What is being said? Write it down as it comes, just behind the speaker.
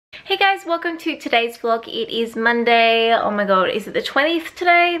Hey guys, welcome to today's vlog. It is Monday. Oh my god, is it the 20th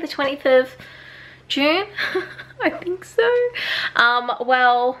today? The 20th of June? I think so.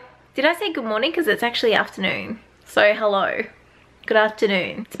 Well, did I say good morning? Because it's actually afternoon. So hello, good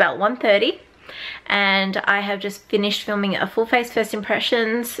afternoon. It's about 1:30 and I have just finished filming a full face first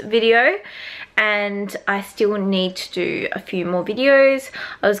impressions video and I still need to do a few more videos.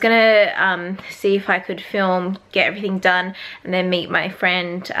 I was gonna see if I could film, get everything done, and then meet my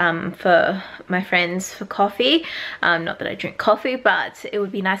friend for coffee. Not that I drink coffee, but it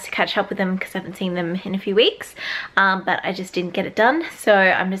would be nice to catch up with them because I haven't seen them in a few weeks. But I just didn't get it done, so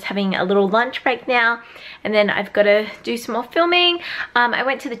I'm just having a little lunch break now, and then I've got to do some more filming. I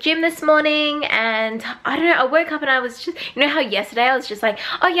went to the gym this morning, and I don't know, I woke up and I was just, you know how yesterday I was just like,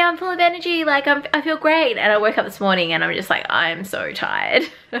 oh yeah, I'm full of energy, like I feel great, and I woke up this morning and I'm just like, I'm so tired.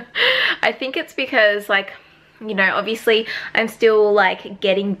 I think it's because, like, you know, obviously I'm still like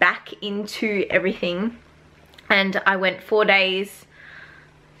getting back into everything, and I went 4 days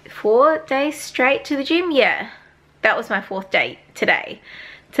straight to the gym. Yeah, that was my 4th day today.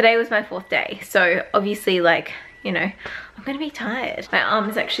 Today was my 4th day, so obviously, like, you know, I'm gonna be tired. My arm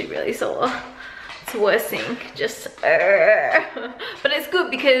is actually really sore. It's the worst thing, just but it's good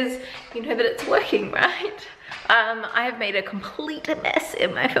because you know that it's working, right? I have made a complete mess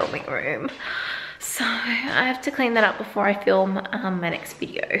in my filming room, so I have to clean that up before I film my next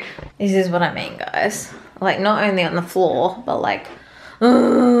video. This is what I mean, guys, like not only on the floor but like,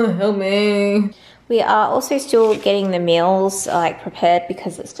 help me. We are also still getting the meals like prepared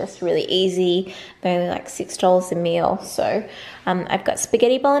because it's just really easy. They're only like $6 a meal. So I've got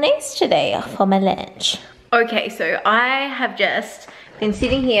spaghetti bolognese today for my lunch. Okay, so I have just been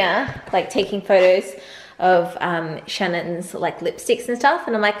sitting here like taking photos of Shannon's like lipsticks and stuff,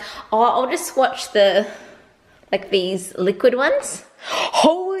 and I'm like, oh, I'll just swatch the like these liquid ones.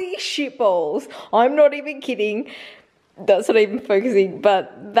 Holy shit balls, I'm not even kidding. That's not even focusing,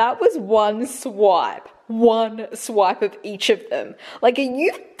 but that was one swipe of each of them. Like, are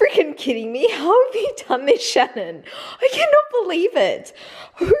you freaking kidding me? How have you done this, Shannon? I cannot believe it.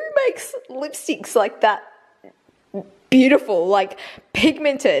 Who makes lipsticks like that beautiful, like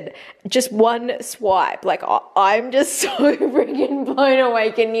pigmented, just one swipe? Like, I'm just so freaking blown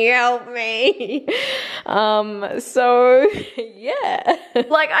away. Can you help me? So yeah,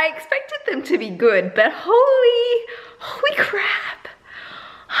 like I expected them to be good, but holy crap.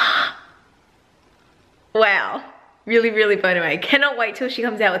 Wow, really blown away. Cannot wait till she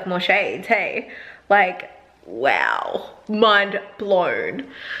comes out with more shades. Hey, like, wow, mind blown.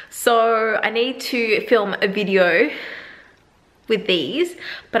 So I need to film a video with these,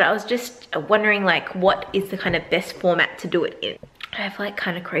 but I was just wondering like what is the kind of best format to do it in. I have like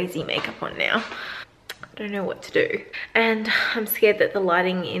kind of crazy makeup on now. I don't know what to do, and I'm scared that the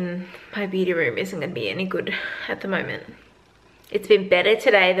lighting in my beauty room isn't going to be any good at the moment. It's been better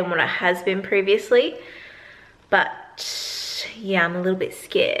today than what it has been previously, but yeah, I'm a little bit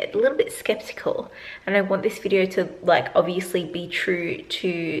scared, a little bit skeptical, and I want this video to like obviously be true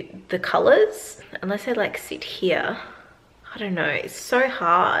to the colors. Unless I like sit here, I don't know, it's so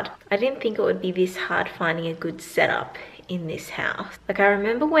hard. I didn't think it would be this hard finding a good setup in this house. Like, I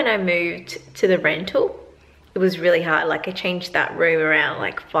remember when I moved to the rental, it was really hard. Like, I changed that room around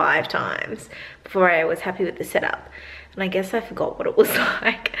like 5 times before I was happy with the setup, and I guess I forgot what it was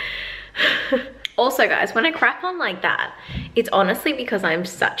like. Also, guys, when I crap on like that, it's honestly because I'm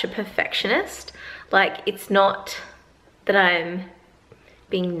such a perfectionist. Like, it's not that I'm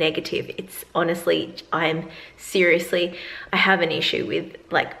being negative, it's honestly, I have an issue with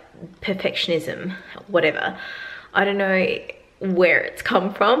like perfectionism, whatever. I don't know where it's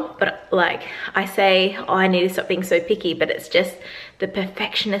come from, but like I say, oh, I need to stop being so picky, but it's just the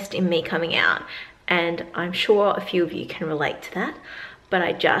perfectionist in me coming out, and I'm sure a few of you can relate to that, but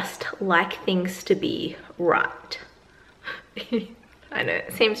I just like things to be right. I know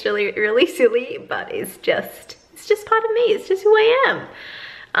it seems really silly, but it's just part of me, it's just who I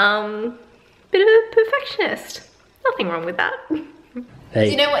am. Bit of a perfectionist. Nothing wrong with that. Hey.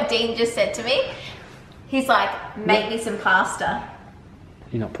 Do you know what Dean just said to me? He's like, make me some pasta.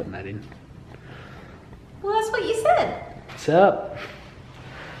 You're not putting that in. Well, that's what you said. What's up?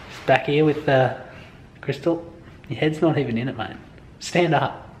 Just back here with Crystal. Your head's not even in it, mate. Stand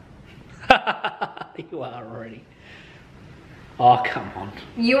up. You are already. Oh, come on.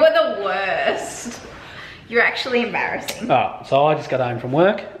 You are the worst. You're actually embarrassing. Oh, so I just got home from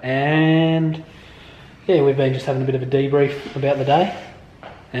work, and yeah, we've been just having a bit of a debrief about the day,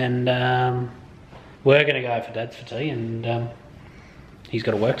 and we're going to go for Dad's for tea, and he's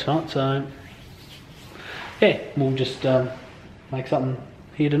got to work tonight, so yeah, we'll just make something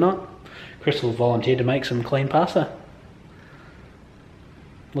here tonight. Crystal volunteered to make some clean pasta.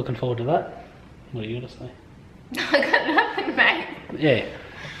 Looking forward to that. What are you gonna say? I got nothing, mate. Yeah,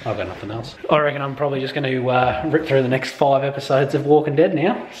 I've got nothing else. I reckon I'm probably just going to rip through the next 5 episodes of Walking Dead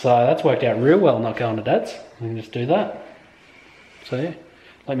now. So that's worked out real well not going to Dad's. We can just do that. So yeah,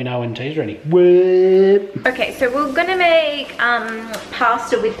 let me know when tea's ready. Whip. Okay, so we're gonna make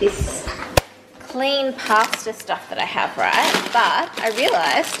pasta with this clean pasta stuff that I have, right? But I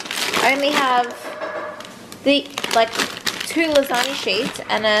realized I only have the 2 lasagna sheets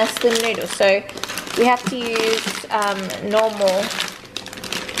and a slim noodle, so we have to use normal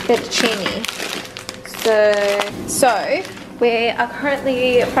fettuccine. So we are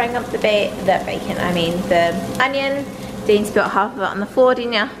currently frying up the onion. Dean spilled half of it on the floor,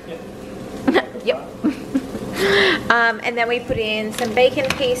 didn't ya? Yep. Yep. And then we put in some bacon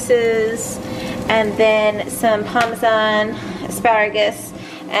pieces and then some parmesan, asparagus,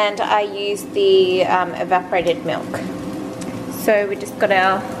 and I used the evaporated milk. So we just got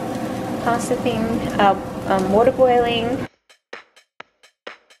our pasta thing, water boiling.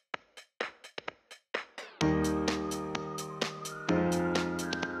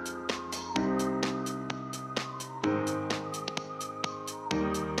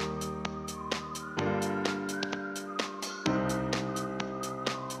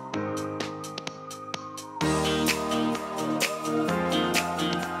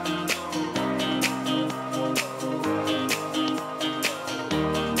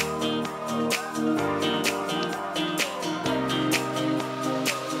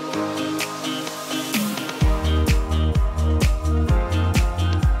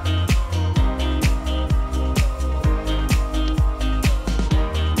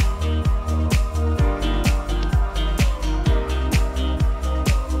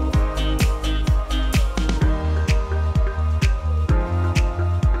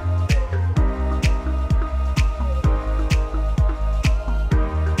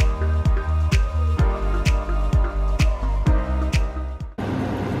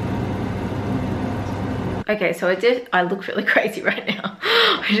 Okay, so I look really crazy right now.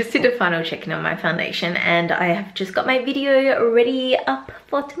 I just did a final check-in on my foundation and I have just got my video ready up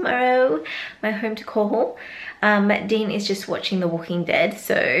for tomorrow, my home decor haul. Dean is just watching The Walking Dead,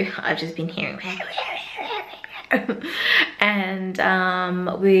 so I've just been hearing and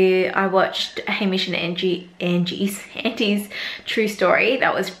I watched Hamish and Auntie's true story.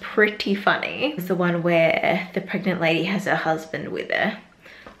 That was pretty funny. It was the one where the pregnant lady has her husband with her.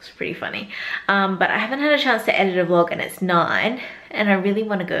 It's pretty funny. But I haven't had a chance to edit a vlog and it's 9 and I really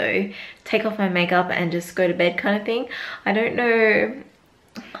want to go take off my makeup and just go to bed kind of thing. I don't know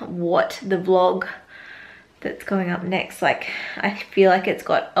what the vlog that's going up next, like I feel like it's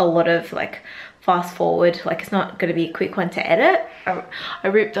got a lot of fast forward, it's not going to be a quick one to edit. I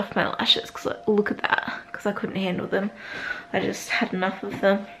ripped off my lashes because look at that, because I couldn't handle them. I just had enough of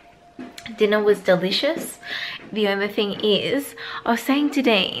them. Dinner was delicious. The only thing is, I was saying to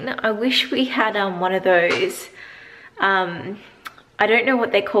Dean, I wish we had one of those, I don't know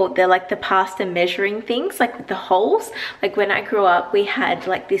what they're called, they're like the pasta measuring things, with the holes. When I grew up, we had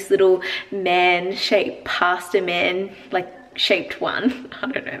this little man-shaped pasta man, shaped one. I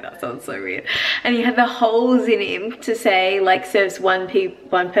don't know, that sounds so weird. And he had the holes in him to say serves one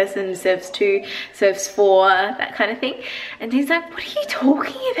person, serves 2, serves 4, that kind of thing. And he's like, what are you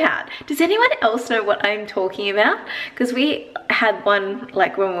talking about? Does anyone else know what I'm talking about? Because we had one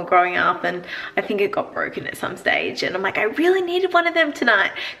when we were growing up and I think it got broken at some stage, and I'm like, I really needed one of them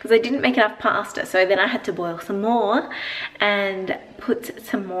tonight because I didn't make enough pasta. So then I had to boil some more and put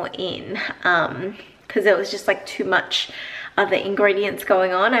some more in because it was just too much other ingredients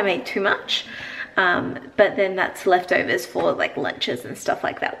going on. I made too much, but then that's leftovers for lunches and stuff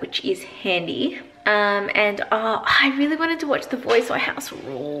like that, which is handy. And I really wanted to watch The Voice or House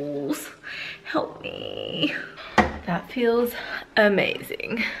Rules. Help me. That feels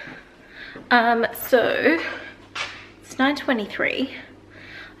amazing. So it's 9:23.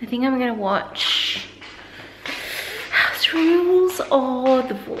 I think I'm gonna watch House Rules or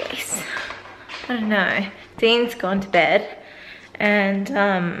The Voice. I don't know. Dean's gone to bed. And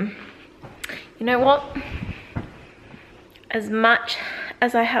you know what? As much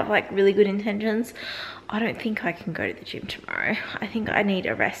as I have really good intentions, I don't think I can go to the gym tomorrow. I think I need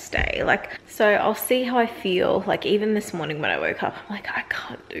a rest day. So I'll see how I feel. Even this morning when I woke up, I'm I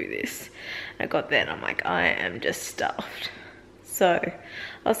can't do this. I got there and I'm I am just stuffed. So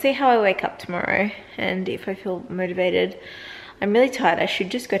I'll see how I wake up tomorrow and if I feel motivated. I'm really tired. I should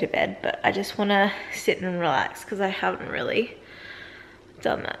just go to bed, but I just want to sit and relax because I haven't really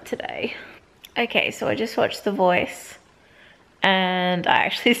done that today. Okay, so I just watched The Voice and I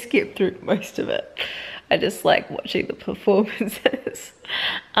actually skipped through most of it. I just like watching the performances.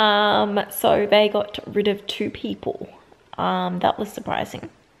 So they got rid of 2 people. That was surprising.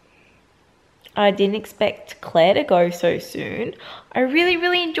 I didn't expect Claire to go so soon. I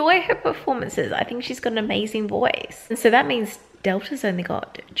really enjoy her performances. I think she's got an amazing voice. And so that means Delta's only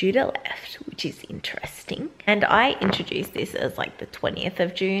got Judah left, which is interesting. And I introduced this as like the 20th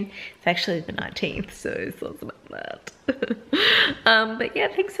of June. It's actually the 19th, so it's not about that. But yeah,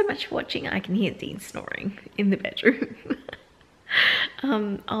 thanks so much for watching. I can hear Dean snoring in the bedroom.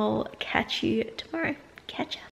 I'll catch you tomorrow. Catch ya.